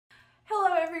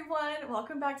everyone,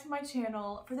 welcome back to my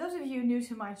channel. For those of you new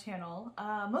to my channel,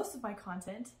 most of my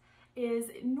content is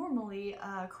normally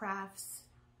crafts,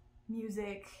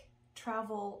 music,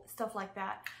 travel, stuff like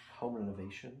that. Home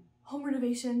renovation. Home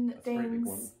renovation. That's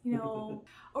things, you know.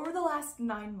 Over the last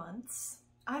 9 months,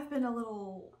 I've been a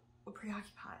little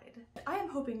preoccupied. I am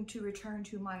hoping to return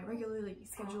to my regularly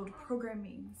scheduled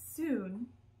programming soon.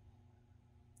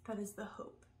 That is the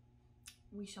hope.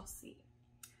 We shall see.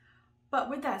 But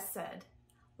with that said,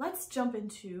 let's jump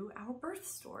into our birth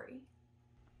story.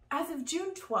 As of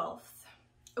June 12th,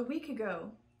 a week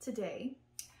ago today,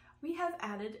 we have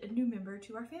added a new member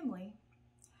to our family.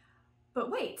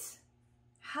 But wait,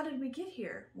 how did we get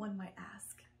here, one might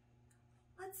ask?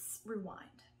 Let's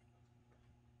rewind.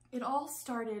 It all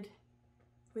started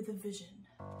with a vision.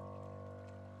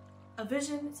 A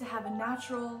vision to have a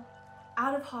natural,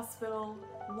 out-of-hospital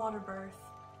water birth,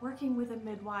 working with a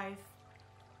midwife,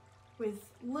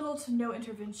 with little to no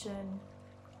intervention,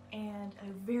 and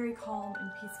a very calm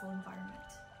and peaceful environment.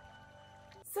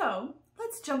 So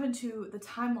let's jump into the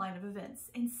timeline of events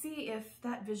and see if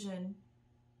that vision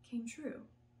came true.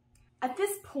 At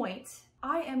this point,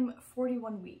 I am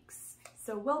 41 weeks,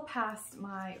 so well past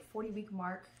my 40-week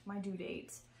mark, my due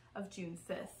date of June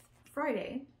 5th.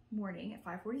 Friday morning at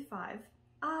 5:45,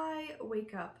 I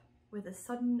wake up with a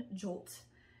sudden jolt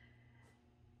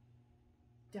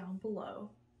down below.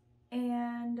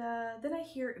 And then I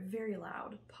hear a very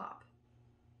loud pop.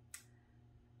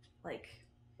 Like,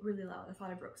 really loud. I thought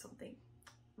I broke something.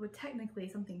 But technically,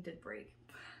 something did break.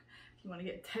 If you want to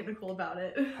get technical about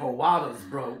it. Her waters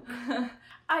broke.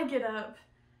 I get up,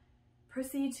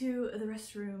 proceed to the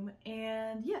restroom,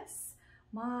 and yes,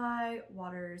 my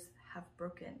waters have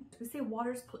broken. We say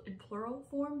waters in plural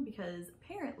form because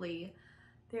apparently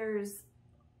there's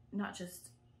not just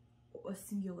a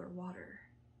singular water.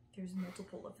 There's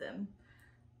multiple of them.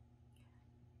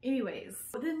 Anyways,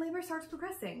 then labor starts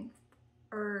progressing,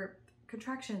 or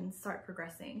contractions start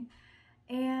progressing.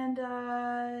 And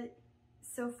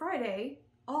so Friday,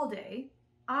 all day,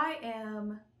 I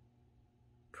am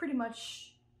pretty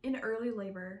much in early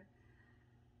labor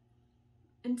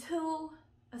until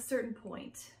a certain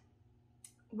point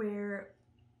where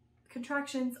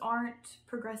contractions aren't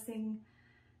progressing,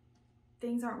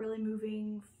 things aren't really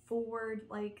moving forward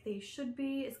like they should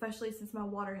be, especially since my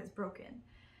water has broken.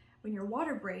 When your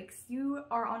water breaks, you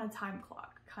are on a time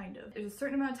clock, kind of. There's a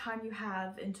certain amount of time you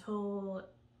have until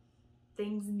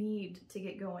things need to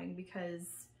get going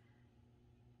because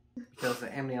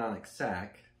the amniotic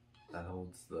sac that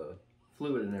holds the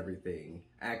fluid and everything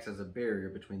acts as a barrier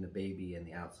between the baby and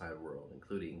the outside world,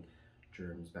 including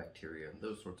germs, bacteria, and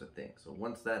those sorts of things. So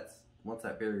once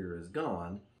that barrier is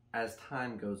gone, as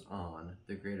time goes on,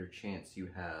 the greater chance you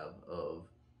have of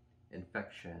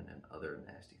infection and other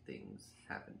nasty things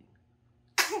happening.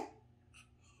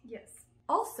 Yes.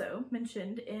 Also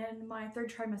mentioned in my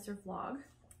 3rd trimester vlog,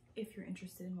 if you're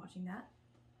interested in watching that,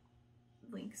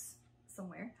 links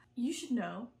somewhere, you should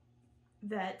know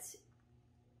that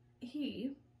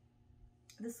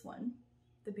this one,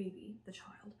 the baby, the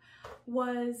child,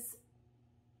 was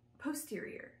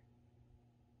posterior.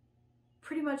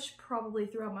 Pretty much probably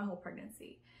throughout my whole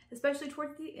pregnancy. Especially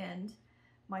towards the end,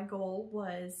 my goal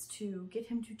was to get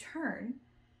him to turn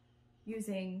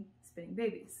using spinning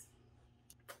babies.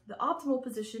 The optimal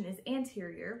position is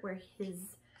anterior, where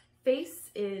his face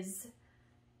is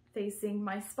facing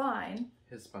my spine.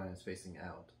 His spine is facing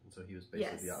out, and so he was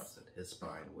basically the opposite. His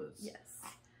spine was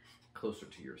closer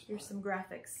to your spine. Here's some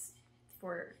graphics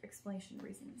for explanation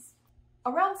reasons.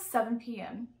 Around 7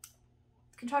 p.m.,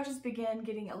 contractions begin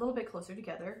getting a little bit closer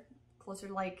together, closer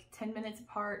to like 10 minutes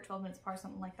apart, 12 minutes apart,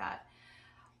 something like that.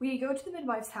 We go to the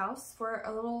midwife's house for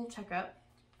a little checkup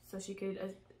so she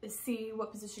could see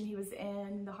what position he was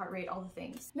in, the heart rate, all the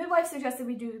things. Midwife suggested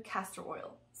we do castor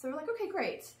oil. So we're like, okay,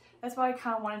 great. That's what I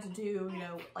kind of wanted to do, you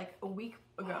know, like a week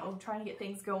ago, trying to get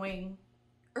things going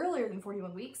earlier than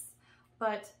 41 weeks,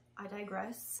 but I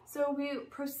digress. So we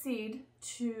proceed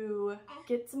to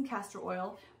get some castor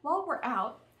oil. While we're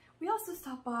out, we also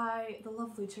stop by the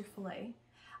lovely Chick-fil-A.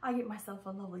 I get myself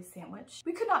a lovely sandwich.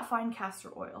 We could not find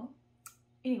castor oil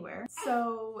anywhere,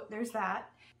 so there's that.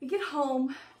 We get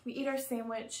home, we eat our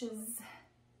sandwiches,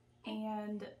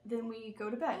 and then we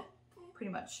go to bed,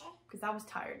 pretty much, because I was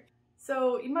tired.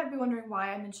 So you might be wondering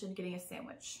why I mentioned getting a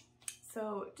sandwich.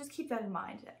 So just keep that in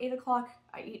mind. At 8 o'clock,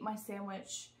 I eat my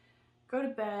sandwich, go to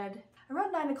bed.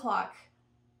 Around 9 o'clock,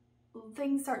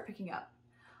 things start picking up.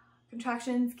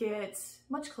 Contractions get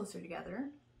much closer together.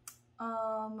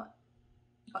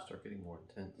 Start getting more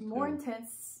intense. More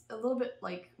intense, a little bit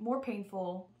like more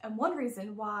painful. And one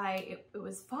reason why it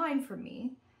was fine for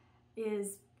me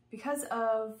is because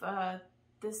of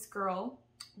this girl,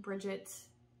 Bridget,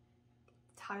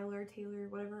 Teyler,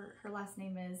 whatever her last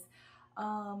name is,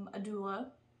 a doula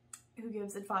who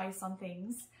gives advice on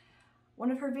things.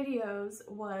 One of her videos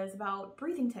was about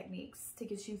breathing techniques to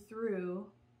get you through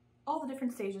all the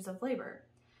different stages of labor.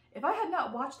 If I had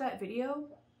not watched that video,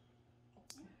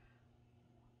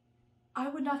 I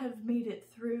would not have made it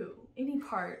through any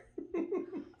part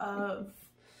of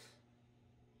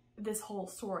this whole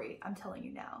story I'm telling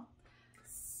you now.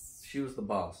 She was the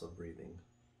boss of breathing.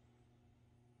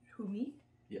 Who, me?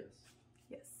 Yes.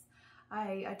 Yes.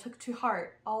 I took to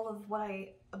heart all of what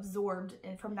I absorbed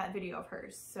from that video of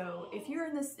hers. So if you're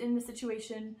in this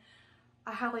situation,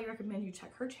 I highly recommend you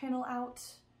check her channel out.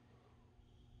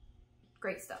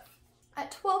 Great stuff.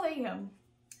 At 12 a.m.,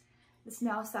 it's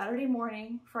now Saturday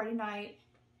morning, Friday night,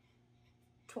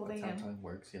 12 a.m. That's how time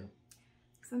works, yeah.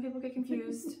 Some people get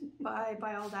confused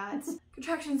by all that.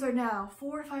 Contractions are now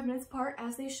 4 or 5 minutes apart,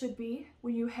 as they should be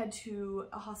when you head to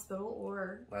a hospital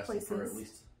or lasting places. for at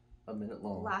least a minute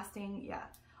long. Lasting, yeah.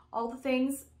 All the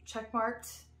things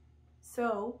checkmarked.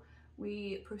 So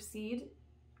we proceed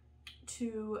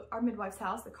to our midwife's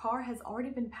house. The car has already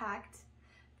been packed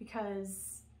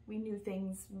because we knew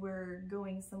things were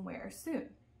going somewhere soon.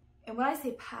 And when I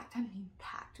say packed, I mean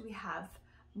packed. We have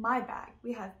my bag,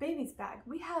 we have baby's bag,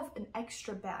 we have an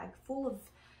extra bag full of,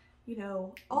 you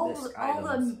know, all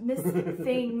the missed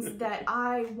things that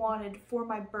I wanted for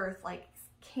my birth, like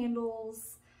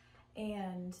candles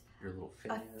and your little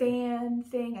a fan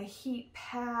thing, a heat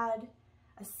pad,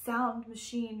 a sound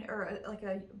machine, or like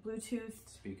a Bluetooth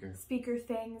speaker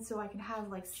thing, so I can have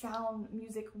like sound,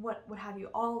 music, what have you,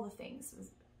 all the things.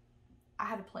 I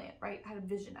had a plan, right? I had a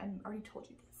vision. I already told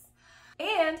you this.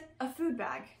 And a food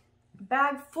bag.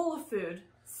 Bag full of food,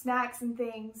 snacks and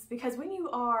things, because when you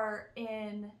are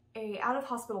in a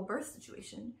out-of-hospital birth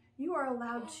situation, you are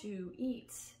allowed to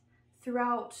eat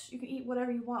throughout. You can eat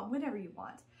whatever you want, whenever you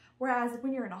want. Whereas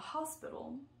when you're in a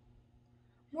hospital,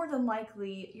 more than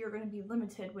likely you're going to be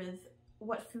limited with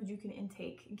what food you can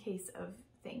intake in case of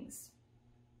things.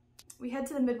 We head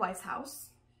to the midwife's house,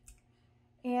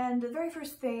 and the very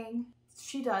first thing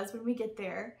she does when we get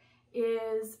there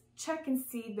is check and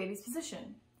see the baby's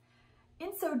position.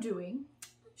 In so doing,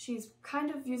 she's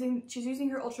using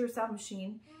her ultrasound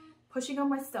machine, pushing on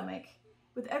my stomach.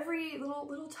 With every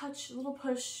little touch, little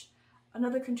push,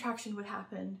 another contraction would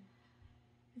happen.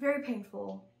 Very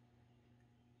painful.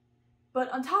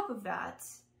 But on top of that,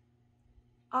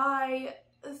 I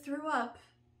threw up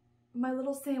my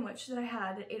little sandwich that I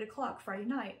had at 8 o'clock Friday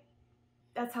night.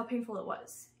 That's how painful it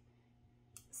was.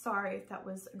 Sorry if that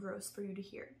was gross for you to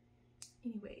hear.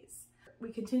 Anyways, we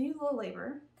continue the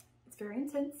labor. It's very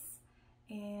intense,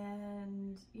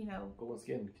 and you know. But once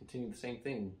again, continue the same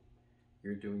thing.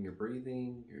 You're doing your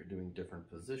breathing. You're doing different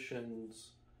positions.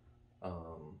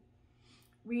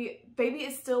 Baby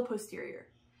is still posterior.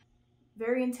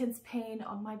 Very intense pain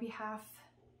on my behalf.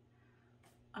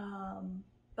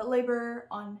 But labor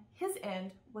on his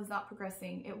end was not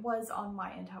progressing. It was on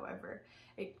my end, however.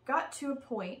 It got to a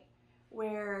point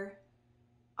where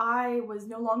I was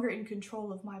no longer in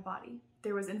control of my body.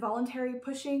 There was involuntary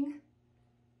pushing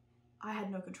I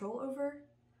had no control over,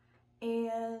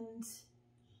 and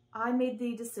I made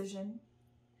the decision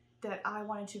that I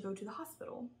wanted to go to the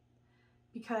hospital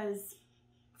because,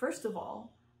 first of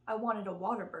all, I wanted a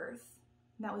water birth,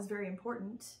 and that was very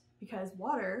important because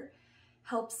water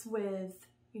helps with,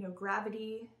 you know,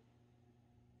 gravity,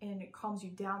 and it calms you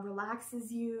down,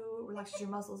 relaxes your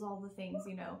muscles, all the things,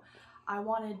 you know. I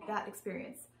wanted that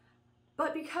experience.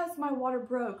 But because my water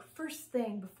broke first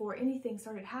thing before anything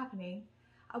started happening,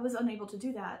 I was unable to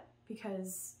do that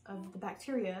because of the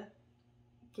bacteria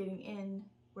getting in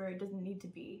where it doesn't need to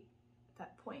be at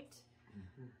that point.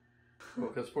 Mm-hmm.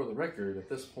 Well, because for the record, at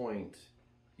this point,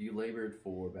 you labored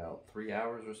for about 3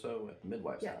 hours or so at the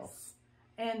midwife's house.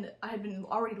 And I had been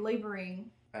already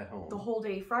laboring at home the whole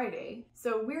day Friday.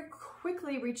 So we're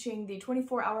quickly reaching the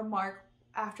 24-hour mark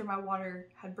after my water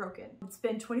had broken. It's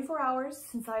been 24 hours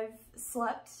since I've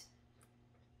slept,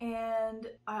 and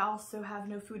I also have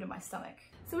no food in my stomach.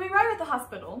 So we arrive at the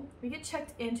hospital, we get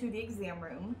checked into the exam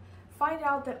room, find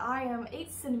out that I am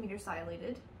 8 centimeters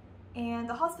dilated, and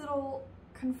the hospital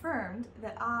confirmed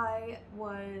that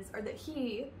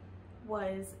he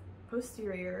was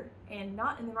posterior and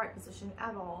not in the right position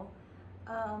at all.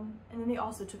 And then they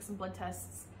also took some blood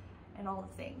tests and all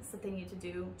the things that they needed to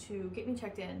do to get me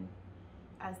checked in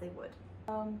as they would.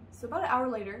 So about an hour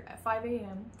later, at 5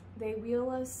 a.m., they wheel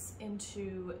us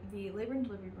into the labor and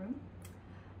delivery room.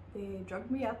 They drugged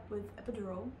me up with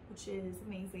epidural, which is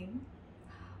amazing,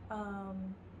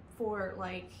 for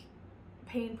like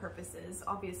pain purposes.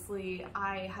 Obviously,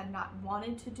 I had not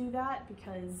wanted to do that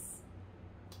because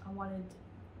I wanted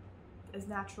as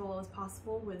natural as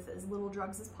possible with as little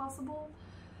drugs as possible.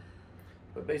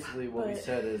 But basically what we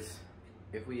said is,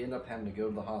 if we end up having to go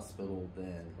to the hospital,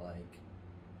 then like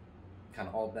kind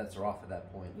of all bets are off at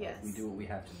that point. Yes. Like, we do what we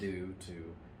have to do to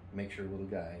make sure little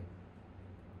guy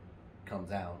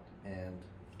comes out, and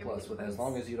plus with as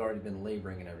long as you'd already been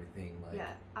laboring and everything, like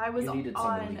yeah, I was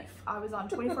on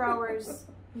 24 hours,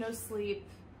 no sleep.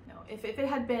 No, if it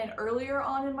had been earlier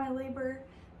on in my labor,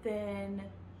 then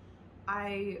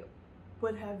I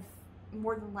would have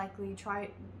more than likely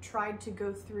tried to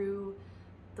go through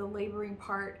the laboring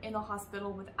part in the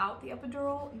hospital without the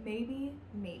epidural. Maybe.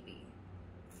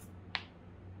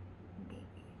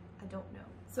 I don't know.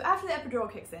 So after the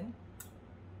epidural kicks in,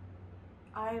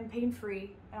 I am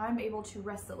pain-free and I'm able to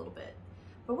rest a little bit.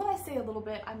 But when I say a little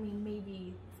bit, I mean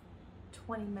maybe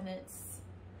 20 minutes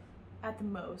at the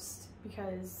most,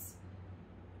 because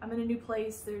I'm in a new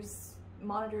place, there's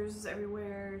monitors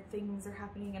everywhere, things are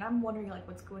happening, and I'm wondering like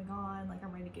what's going on. Like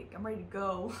I'm ready to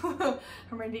go.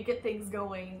 I'm ready to get things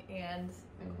going, and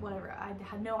whatever. I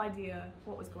had no idea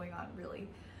what was going on really.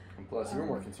 And plus, you were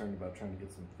more concerned about trying to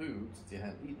get some food since you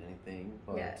hadn't eaten anything.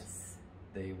 But yes,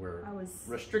 they were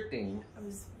restricting. I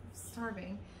was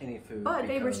starving. Any food, but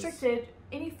they restricted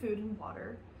any food and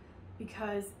water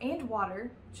and water,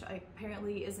 which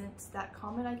apparently isn't that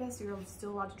common. I guess you're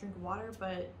still allowed to drink water,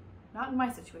 but not in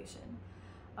my situation.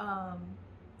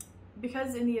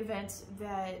 Because in the event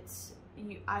that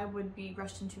I would be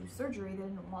rushed into surgery, they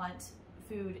didn't want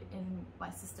food in my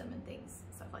system and things,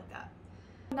 stuff like that.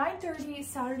 9:30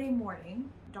 Saturday morning,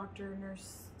 doctor,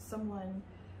 nurse, someone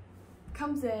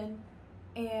comes in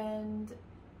and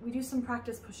we do some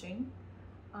practice pushing,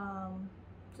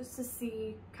 just to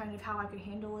see kind of how I could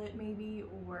handle it maybe,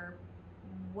 or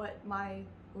what my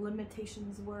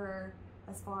limitations were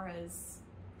as far as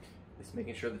it's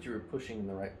making sure that you were pushing in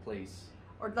the right place.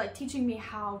 Or like teaching me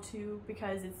how to,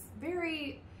 because it's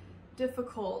very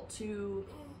difficult to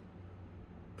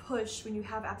push when you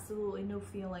have absolutely no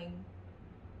feeling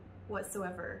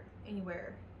whatsoever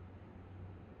anywhere.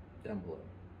 Down below.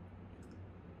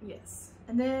 Yes.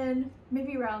 And then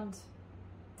maybe around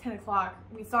 10 o'clock,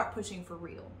 we start pushing for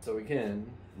real. So again,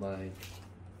 like,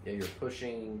 yeah, you're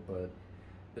pushing, but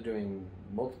they're doing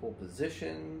multiple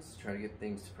positions, trying to get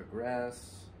things to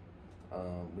progress.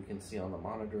 We can see on the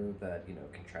monitor that, you know,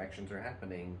 contractions are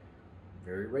happening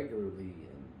very regularly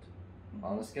and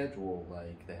on a schedule,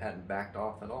 like they hadn't backed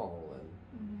off at all.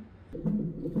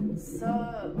 And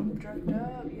Sup, I'm drugged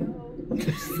up, yo.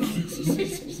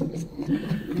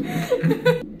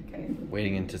 Okay.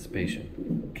 Waiting anticipation.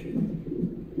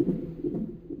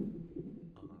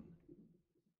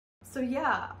 So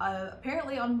yeah,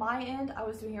 apparently on my end, I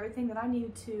was doing everything that I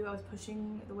needed to. I was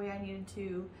pushing the way I needed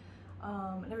to,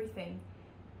 and everything.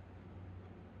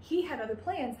 He had other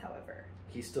plans, however.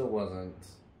 He still wasn't.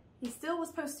 He still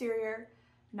was posterior,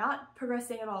 not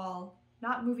progressing at all,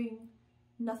 not moving.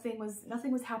 Nothing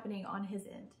was happening on his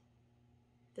end.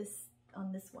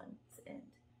 On this one's end.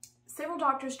 Several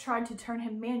doctors tried to turn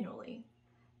him manually,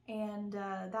 and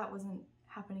that wasn't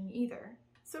happening either.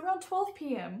 So around 12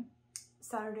 p.m.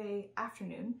 Saturday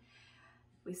afternoon,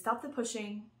 we stopped the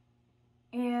pushing,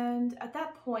 and at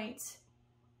that point,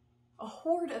 a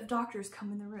horde of doctors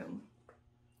come in the room.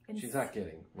 And she's not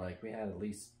kidding. Like, we had at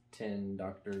least 10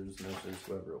 doctors, nurses,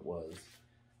 whoever it was,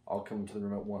 all come to the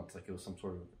room at once, like it was some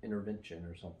sort of intervention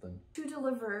or something. To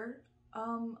deliver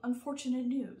unfortunate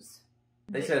news.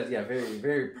 They said, yeah, very,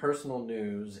 very personal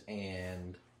news,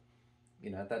 and,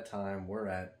 you know, at that time, we're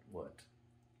at, what,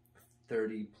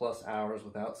 30 plus hours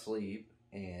without sleep,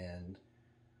 and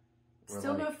we're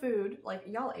still no food. Like,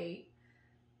 y'all ate.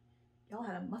 Y'all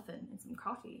had a muffin and some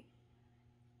coffee.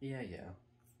 Yeah.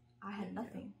 I had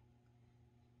nothing.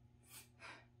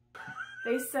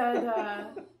 They said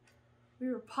we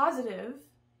were positive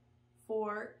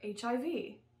for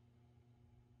HIV.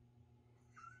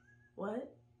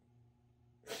 What?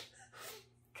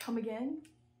 Come again?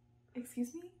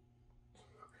 Excuse me?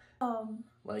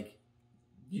 Like,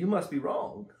 you must be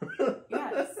wrong.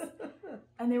 Yes.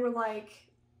 And they were like,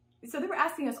 so they were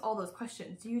asking us all those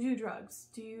questions. Do you do drugs?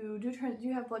 Do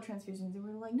you have blood transfusions? And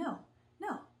we were like, no.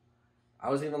 I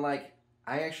was even like,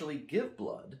 I actually give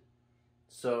blood.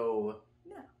 So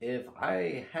yeah. If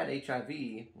I had HIV,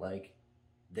 like,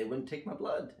 they wouldn't take my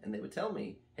blood and they would tell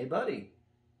me, hey buddy,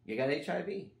 you got HIV.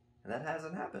 And that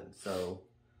hasn't happened. So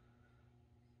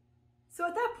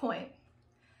at that point,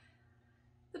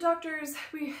 the doctors,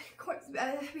 we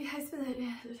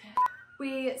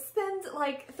spend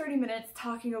like 30 minutes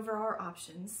talking over our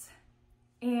options,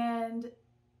 and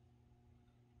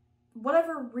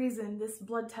whatever reason this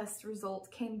blood test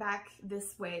result came back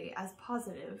this way as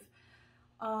positive,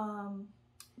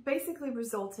 basically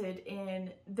resulted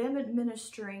in them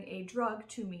administering a drug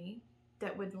to me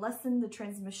that would lessen the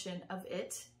transmission of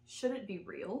it, should it be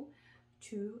real,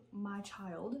 to my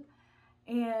child.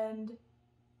 And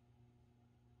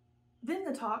then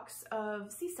the talks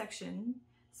of C-section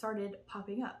started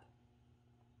popping up.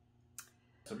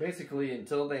 So basically,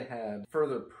 until they had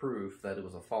further proof that it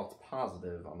was a false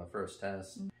positive on the first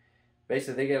test,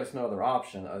 basically they gave us no other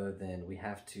option other than we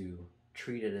have to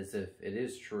treat it as if it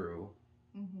is true,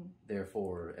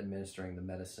 therefore administering the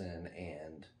medicine.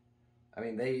 And I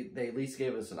mean, they at least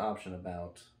gave us an option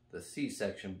about the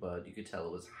C-section, but you could tell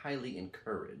it was highly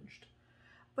encouraged.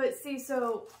 But see,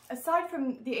 so aside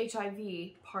from the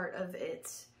HIV part of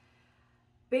it,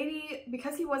 baby,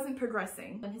 because he wasn't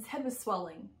progressing and his head was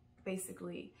swelling,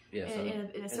 basically, yeah,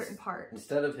 in a certain part.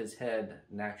 Instead of his head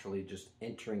naturally just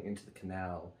entering into the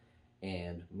canal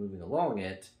and moving along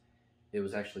it, it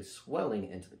was actually swelling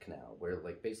into the canal, where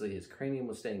like basically his cranium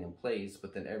was staying in place,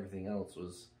 but then everything else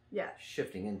was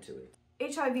shifting into it.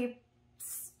 HIV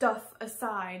stuff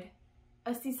aside,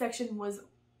 a C-section was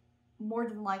more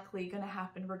than likely going to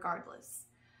happen regardless.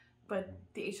 But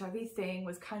the HIV thing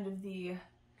was kind of the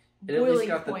it at least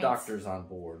got the doctors on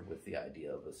board with the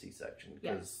idea of a C-section,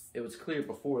 because it was clear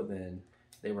before then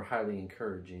they were highly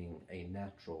encouraging a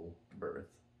natural birth.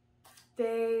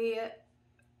 They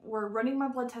were running my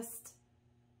blood test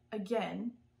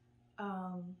again,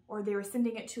 or they were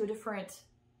sending it to a different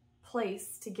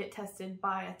place to get tested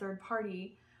by a third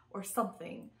party or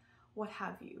something, what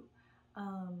have you.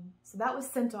 So that was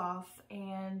sent off,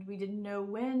 and we didn't know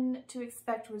when to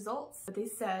expect results, but they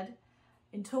said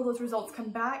until those results come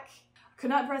back, could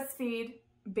not breastfeed,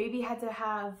 baby had to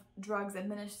have drugs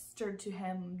administered to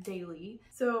him daily.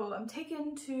 So I'm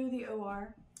taken to the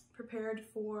OR, prepared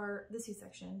for the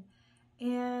C-section,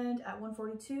 and at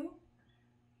 1:42,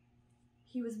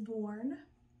 he was born.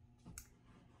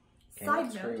 Came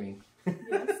out screaming.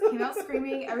 Yes, came out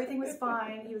screaming, everything was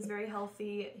fine, he was very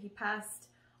healthy, he passed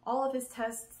all of his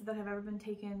tests that have ever been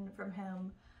taken from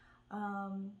him.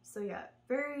 So yeah,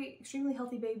 very extremely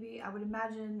healthy baby. I would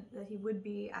imagine that he would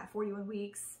be at 41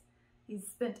 weeks. He's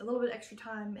spent a little bit extra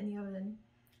time in the oven.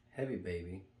 Heavy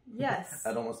baby. Yes.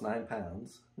 At almost 9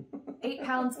 pounds. 8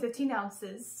 pounds, 15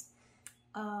 ounces.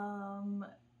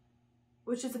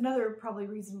 Which is another probably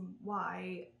reason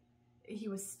why he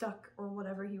was stuck or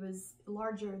whatever. He was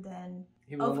larger than...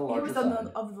 He was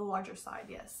on the larger side,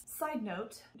 yes. Side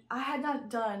note, I had not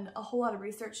done a whole lot of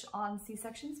research on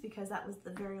C-sections because that was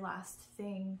the very last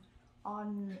thing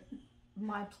on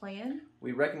my plan.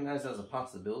 We recognized it as a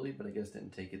possibility, but I guess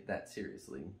didn't take it that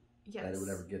seriously. Yes. That it would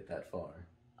ever get that far.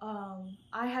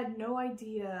 I had no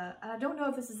idea, and I don't know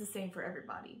if this is the same for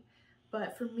everybody,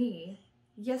 but for me,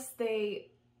 yes,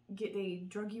 they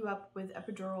drug you up with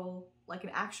epidural, like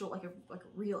an actual, like a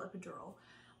real epidural,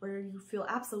 where you feel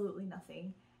absolutely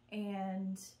nothing,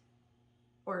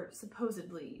 or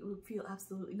supposedly you feel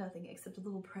absolutely nothing except a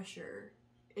little pressure,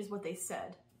 is what they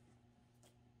said.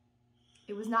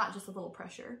 It was not just a little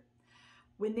pressure.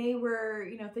 When they were,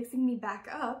 you know, fixing me back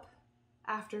up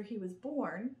after he was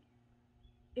born,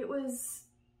 it was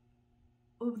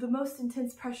the most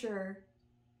intense pressure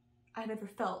I'd ever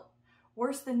felt,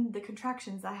 worse than the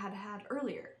contractions I had had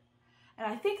earlier. And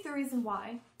I think the reason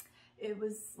why it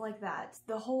was like that,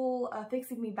 the whole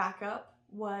fixing me back up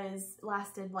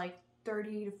lasted like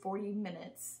 30 to 40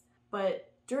 minutes.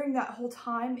 But during that whole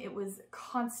time, it was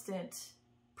constant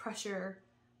pressure,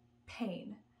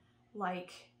 pain.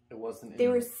 Like, it wasn't. They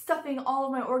were stuffing all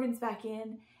of my organs back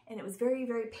in, and it was very,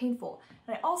 very painful.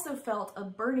 And I also felt a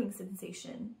burning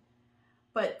sensation.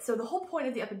 But so the whole point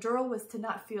of the epidural was to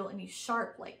not feel any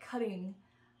sharp, like cutting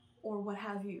or what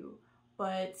have you.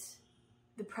 But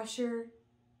the pressure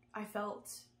I felt,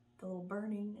 the little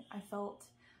burning I felt,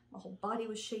 my whole body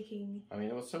was shaking. I mean,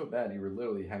 it was so bad you were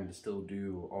literally having to still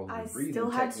do all the breathing techniques. I still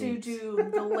had to do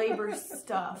the labor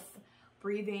stuff,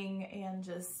 breathing and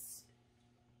just,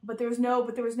 but there was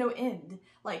no end.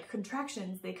 Like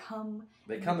contractions, they come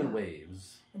in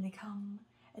waves. And they come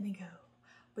and they go.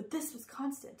 But this was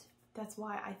constant. That's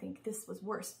why I think this was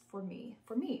worse for me.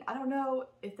 I don't know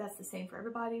if that's the same for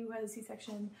everybody who has a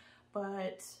C-section,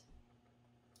 but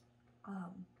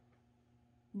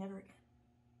never again.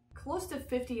 Close to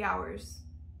 50 hours,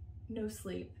 no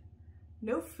sleep,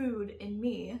 no food in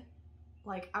me.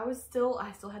 Like I still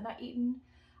had not eaten.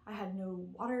 I had no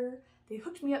water. They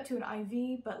hooked me up to an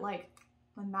IV, but like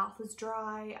my mouth was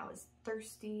dry. I was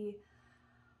thirsty.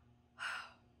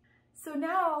 So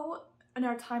now in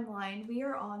our timeline, we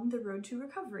are on the road to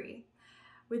recovery.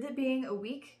 With it being a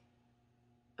week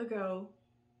ago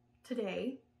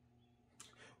today.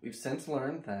 We've since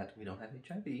learned that we don't have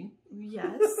HIV.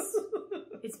 Yes.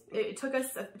 It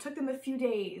took them a few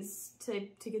days to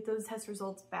get those test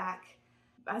results back.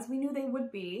 As we knew they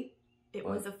would be, it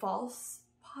was a false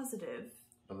positive.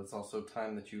 But it's also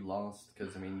time that you lost,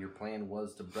 because I mean your plan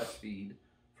was to breastfeed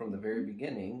from the very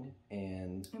beginning,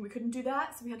 and we couldn't do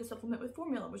that, so we had to supplement with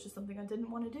formula, which is something I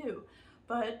didn't want to do.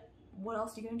 But what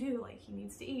else are you gonna do? Like, he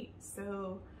needs to eat,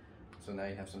 so now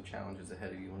you have some challenges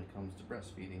ahead of you when it comes to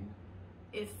breastfeeding.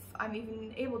 If I'm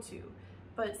even able to.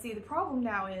 But see, the problem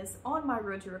now is, on my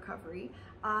road to recovery,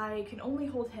 I can only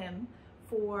hold him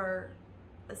for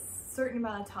a certain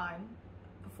amount of time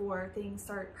before things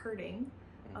start hurting.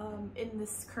 In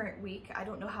this current week, I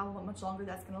don't know how much longer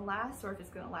that's gonna last, or if it's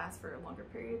gonna last for a longer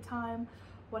period of time,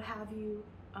 what have you.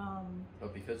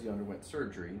 But because you underwent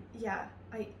surgery, yeah,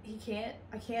 I can't.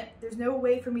 There's no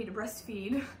way for me to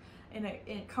breastfeed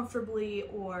in comfortably,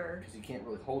 or because you can't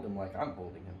really hold him like I'm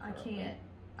holding him currently. I can't.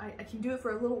 I can do it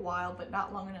for a little while, but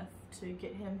not long enough to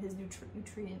get him his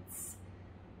nutrients,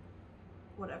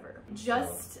 whatever.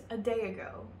 Just a day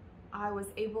ago, I was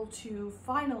able to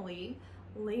finally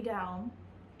lay down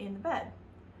in the bed.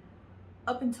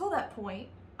 Up until that point,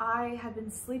 I had been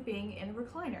sleeping in a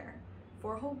recliner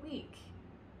for a whole week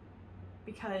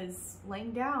because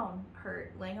laying down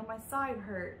hurt, laying on my side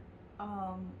hurt,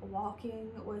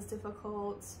 walking was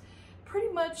difficult, pretty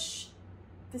much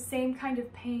the same kind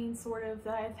of pain sort of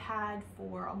that I've had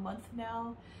for a month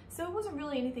now. So it wasn't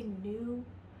really anything new.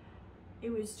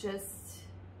 It was just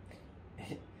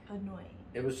annoying.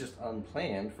 It was just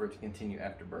unplanned for it to continue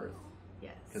after birth.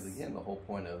 Yes. Because again, the whole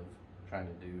point of trying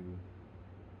to do...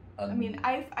 I mean,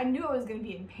 I knew I was going to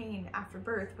be in pain after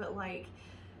birth, but like...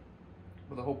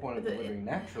 Well, the whole point of delivering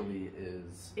naturally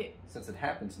is, since it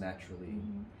happens naturally...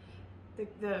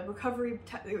 The recovery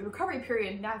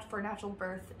period for natural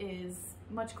birth is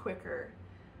much quicker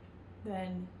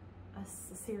than a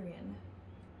cesarean.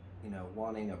 You know,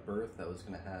 wanting a birth that was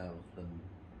going to have the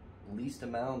least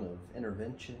amount of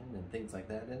intervention and things like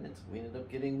that in it, we ended up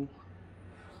getting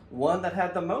one that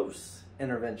had the most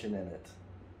intervention in it.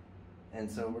 And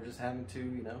so we're just having to,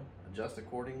 you know, adjust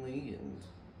accordingly. And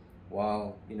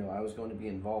while, you know, I was going to be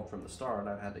involved from the start,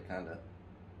 I've had to kind of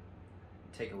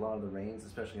take a lot of the reins,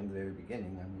 especially in the very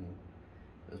beginning. I mean,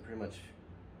 it was pretty much,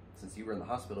 since you were in the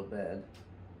hospital bed,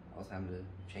 I was having to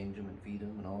change them and feed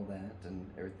them and all that and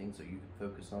everything, so you could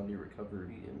focus on your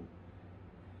recovery.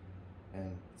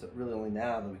 And it's really only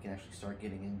now that we can actually start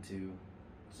getting into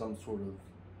some sort of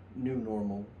new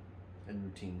normal and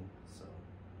routine. So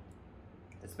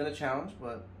it's been a challenge,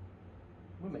 but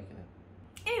we're making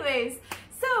it. Anyways,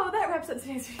 so that wraps up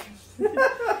today's video.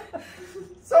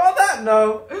 So on that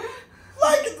note,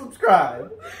 like and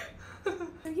subscribe.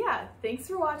 So yeah, thanks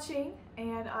for watching,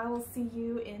 and I will see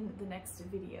you in the next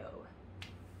video.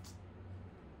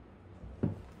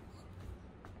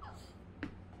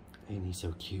 And he's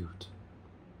so cute.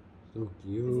 So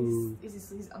cute.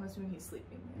 I'm assuming he's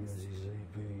sleeping. Yes, he's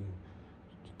sleeping.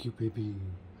 Cute baby.